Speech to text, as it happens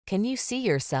Can you see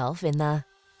yourself in the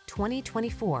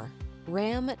 2024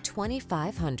 Ram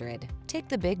 2500? Take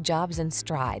the big jobs in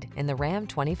stride in the Ram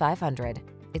 2500.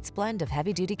 Its blend of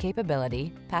heavy-duty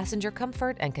capability, passenger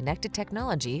comfort, and connected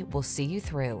technology will see you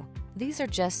through. These are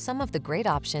just some of the great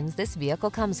options this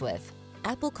vehicle comes with: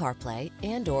 Apple CarPlay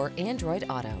and/or Android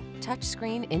Auto,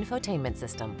 touchscreen infotainment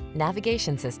system,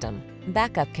 navigation system,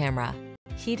 backup camera,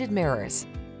 heated mirrors,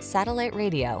 satellite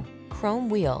radio, chrome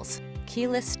wheels,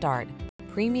 keyless start,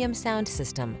 premium sound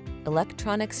system,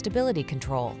 electronic stability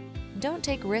control. Don't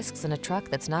take risks in a truck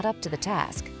that's not up to the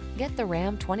task. Get the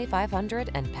Ram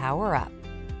 2500 and power up.